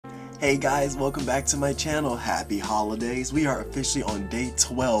Hey guys, welcome back to my channel. Happy holidays. We are officially on day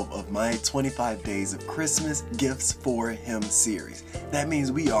 12 of my 25 days of Christmas gifts for him series. That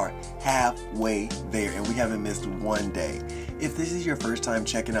means we are halfway there and we haven't missed one day. If this is your first time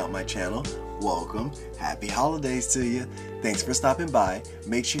checking out my channel, welcome. Happy holidays to you. Thanks for stopping by.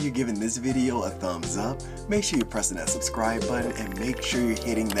 Make sure you're giving this video a thumbs up. Make sure you're pressing that subscribe button and make sure you're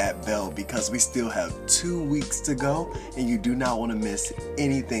hitting that bell because we still have 2 weeks to go and you do not want to miss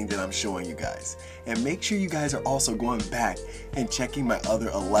anything that I'm showing you guys. And make sure you guys are also going back and checking my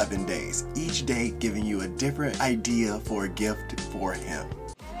other 11 days. Each day giving you a different idea for a gift for him.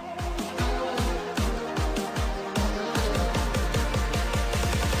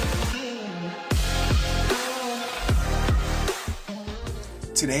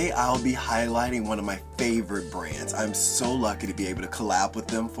 Today I'll be highlighting one of my favorite brands. I'm so lucky to be able to collab with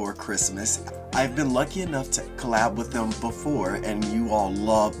them for Christmas. I've been lucky enough to collab with them before and you all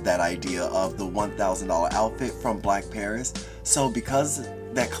loved that idea of the $1,000 outfit from Black Paris. So because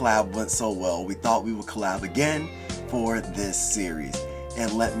that collab went so well, we thought we would collab again for this series.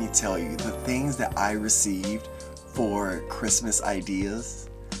 And let me tell you, the things that I received for Christmas ideas,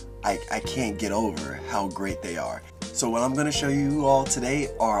 I can't get over how great they are. So what I'm going to show you all today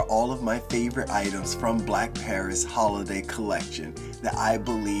are all of my favorite items from Black Paris holiday collection that I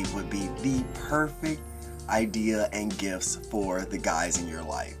believe would be the perfect idea and gifts for the guys in your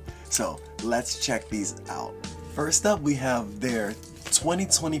life. So let's check these out. First up, we have their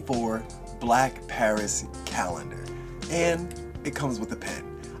 2024 Black Paris calendar, and it comes with a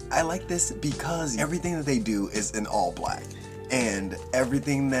pen. I like this because everything that they do is in all black. And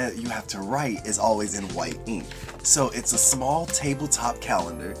everything that you have to write is always in white ink. So it's a small tabletop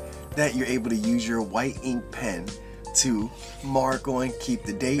calendar that you're able to use your white ink pen to mark on, keep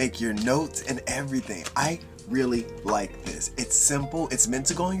the date, make your notes and everything. I really like this. It's simple, it's meant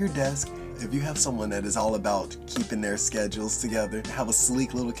to go on your desk. If you have someone that is all about keeping their schedules together, have a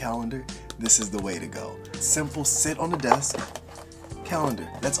sleek little calendar, this is the way to go. Simple, sit on the desk, calendar,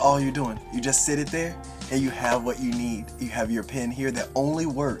 that's all you're doing. You just sit it there and you have what you need. You have your pen here that only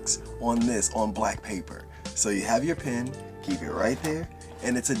works on black paper. So you have your pen, keep it right there,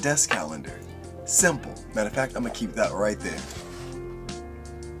 and it's a desk calendar. Simple. Matter of fact, I'm gonna keep that right there.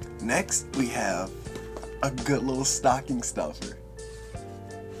 Next, we have a good little stocking stuffer.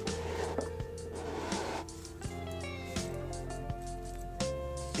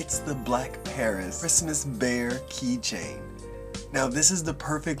 It's the Black Paris Christmas Bear keychain. Now this is the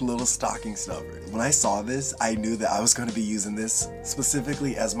perfect little stocking stuffer. When I saw this, I knew that I was going to be using this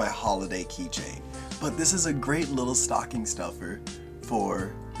specifically as my holiday keychain. But this is a great little stocking stuffer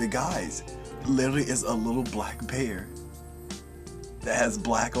for the guys. It literally is a little black bear that has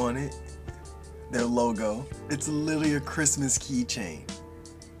black on it, their logo. It's literally a Christmas keychain.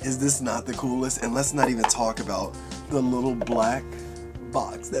 Is this not the coolest? And let's not even talk about the little black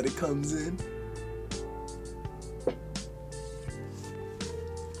box that it comes in.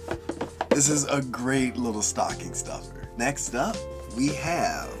 This is a great little stocking stuffer. Next up, we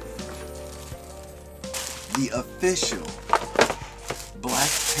have the official Black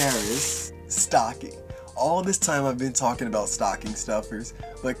Paris stocking. All this time I've been talking about stocking stuffers,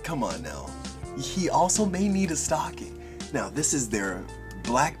 but come on now. He also may need a stocking. Now this is their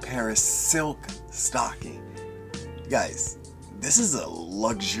Black Paris silk stocking. Guys, this is a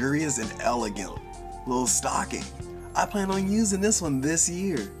luxurious and elegant little stocking. I plan on using this one this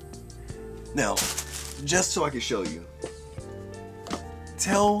year. Now, just so I can show you,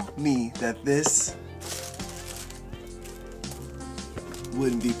 tell me that this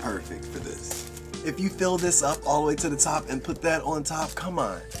wouldn't be perfect for this. If you fill this up all the way to the top and put that on top, come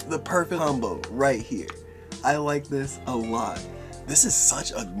on, the perfect combo right here. I like this a lot. This is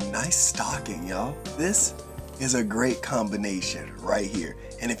such a nice stocking, y'all. This is a great combination right here.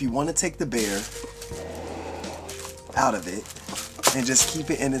 And if you want to take the bear out of it and just keep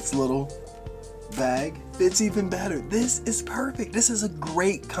it in its little bag, it's even better. This is perfect. This is a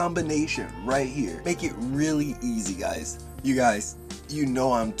great combination right here. Make it really easy, guys. You guys, you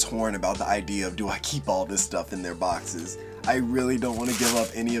know I'm torn about the idea of, do I keep all this stuff in their boxes? I really don't want to give up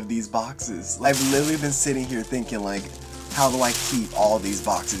any of these boxes. I've literally been sitting here thinking like, how do I keep all these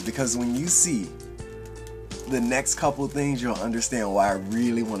boxes? Because when you see the next couple things, you'll understand why I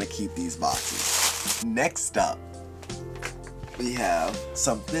really want to keep these boxes. Next up, we have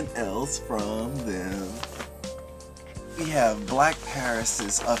something else from them. We have Black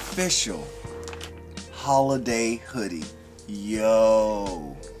Paris's official holiday hoodie.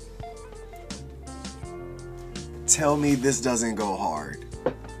 Yo. Tell me this doesn't go hard.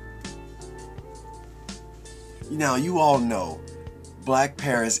 Now you all know Black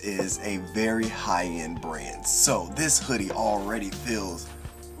Paris is a very high-end brand. So this hoodie already feels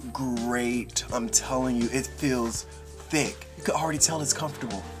great. I'm telling you, it feels thick. You can already tell it's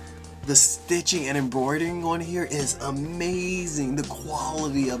comfortable. The stitching and embroidering on here is amazing. The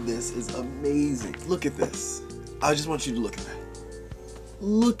quality of this is amazing. Look at this. I just want you to look at that.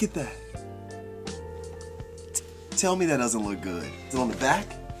 Look at that. Tell me that doesn't look good. So on the back,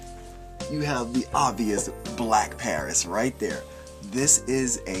 you have the obvious Black Paris right there. This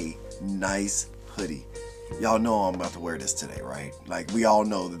is a nice hoodie. Y'all know I'm about to wear this today, right? Like, we all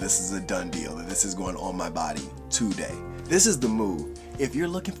know that this is a done deal, that this is going on my body today. This is the move. If you're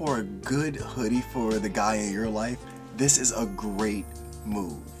looking for a good hoodie for the guy in your life, this is a great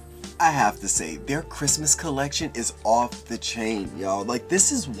move. I have to say, their Christmas collection is off the chain, y'all. Like,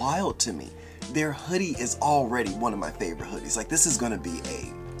 this is wild to me. Their hoodie is already one of my favorite hoodies. Like, this is gonna be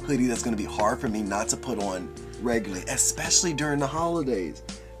a hoodie that's gonna be hard for me not to put on regularly, especially during the holidays.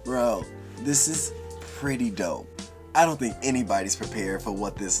 Bro, this is pretty dope. I don't think anybody's prepared for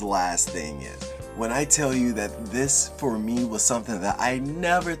what this last thing is. When I tell you that this for me was something that I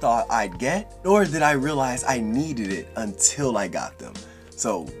never thought I'd get, nor did I realize I needed it until I got them.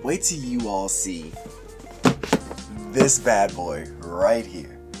 So wait till you all see this bad boy right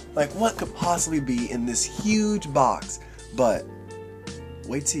here. Like, what could possibly be in this huge box? But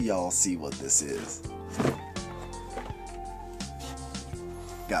wait till y'all see what this is.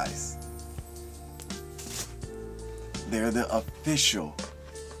 Guys, they're the official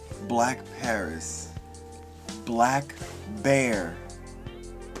Black Paris Black Bear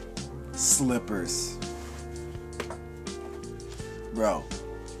slippers. Bro,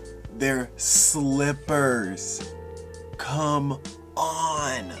 they're slippers. Come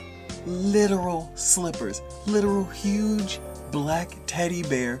on. Literal slippers. Literal huge black teddy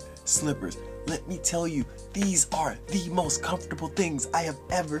bear slippers. Let me tell you, these are the most comfortable things I have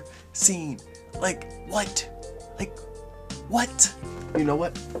ever seen. Like, what? Like, what? You know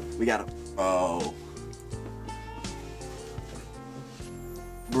what? We got them. Oh.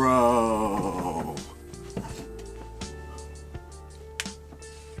 Bro.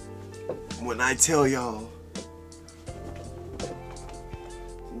 When I tell y'all,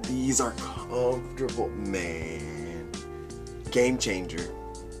 these are comfortable, man. Game changer.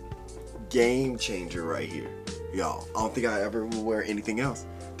 Game changer right here. Y'all, I don't think I ever will wear anything else.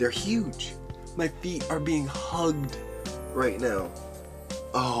 They're huge. My feet are being hugged right now.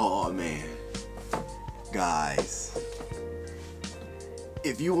 Oh, man. Guys,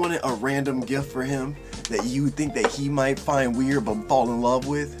 if you wanted a random gift for him that you think that he might find weird but fall in love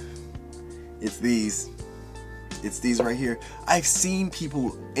with, it's these. It's these right here. I've seen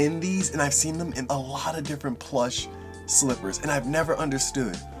people in these, and I've seen them in a lot of different plush slippers, and I've never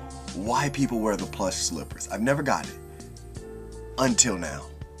understood why people wear the plush slippers. I've never got it until now.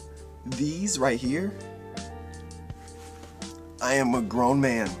 These right here, I am a grown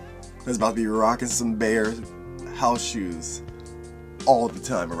man that's about to be rocking some bear house shoes all the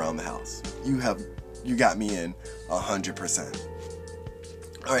time around the house. You got me in 100%.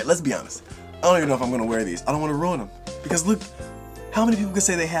 All right, let's be honest. I don't even know if I'm gonna wear these. I don't wanna ruin them. Because look, how many people can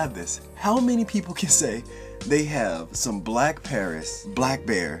say they have this? How many people can say they have some Black Paris, Black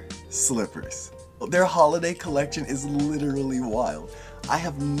Bear slippers? Their holiday collection is literally wild. I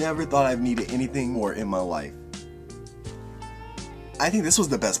have never thought I've needed anything more in my life. I think this was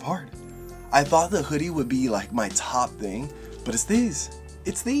the best part. I thought the hoodie would be like my top thing, but it's these.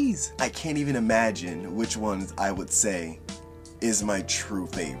 It's these. I can't even imagine which ones I would say is my true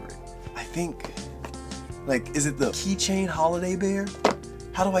favorite. I think, like, is it the keychain holiday bear?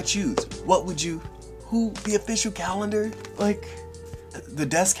 How do I choose? What would you, the official calendar? Like, the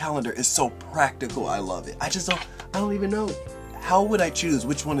desk calendar is so practical, I love it. I don't even know. How would I choose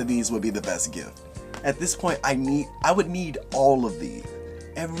which one of these would be the best gift? At this point, I would need all of these.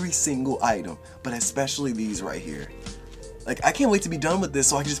 Every single item, but especially these right here. Like, I can't wait to be done with this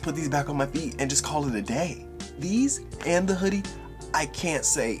so I can just put these back on my feet and just call it a day. These and the hoodie, I can't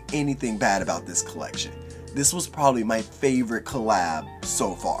say anything bad about this collection. This was probably my favorite collab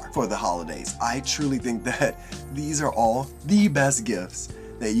so far for the holidays. I truly think that these are all the best gifts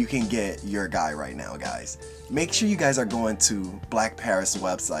that you can get your guy right now, guys. Make sure you guys are going to Black Paris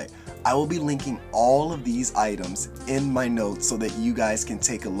website. I will be linking all of these items in my notes so that you guys can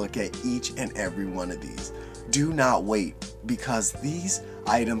take a look at each and every one of these. Do not wait, because these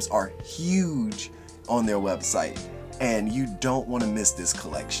items are huge on their website and you don't want to miss this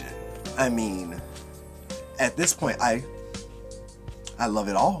collection. I mean, at this point, I love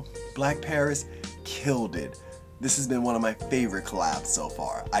it all. Black Paris killed it. This has been one of my favorite collabs so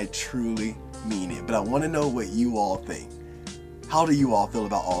far. I truly mean it, but I want to know what you all think. How do you all feel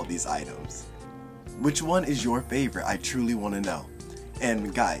about all of these items? Which one is your favorite? I truly want to know.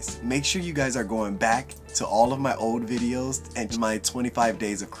 And guys, make sure you guys are going back to all of my old videos and my 25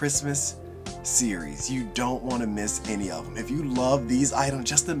 Days of Christmas series. You don't want to miss any of them. If you love these items,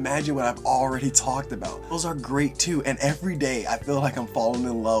 just imagine what I've already talked about. Those are great too, and every day I feel like I'm falling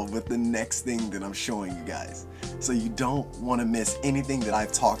in love with the next thing that I'm showing you guys. So you don't want to miss anything that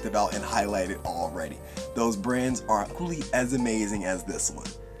I've talked about and highlighted already. Those brands are equally as amazing as this one.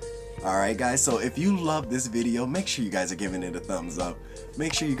 Alright guys, so if you love this video, make sure you guys are giving it a thumbs up.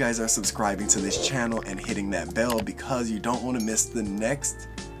 Make sure you guys are subscribing to this channel and hitting that bell because you don't want to miss the next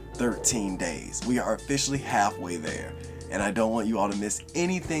 13 days. We are officially halfway there, and I don't want you all to miss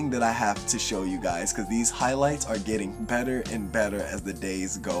anything that I have to show you guys because these highlights are getting better and better as the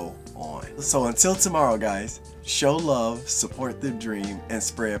days go on. So until tomorrow guys, show love, support the dream, and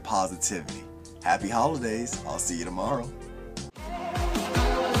spread positivity. Happy holidays. I'll see you tomorrow.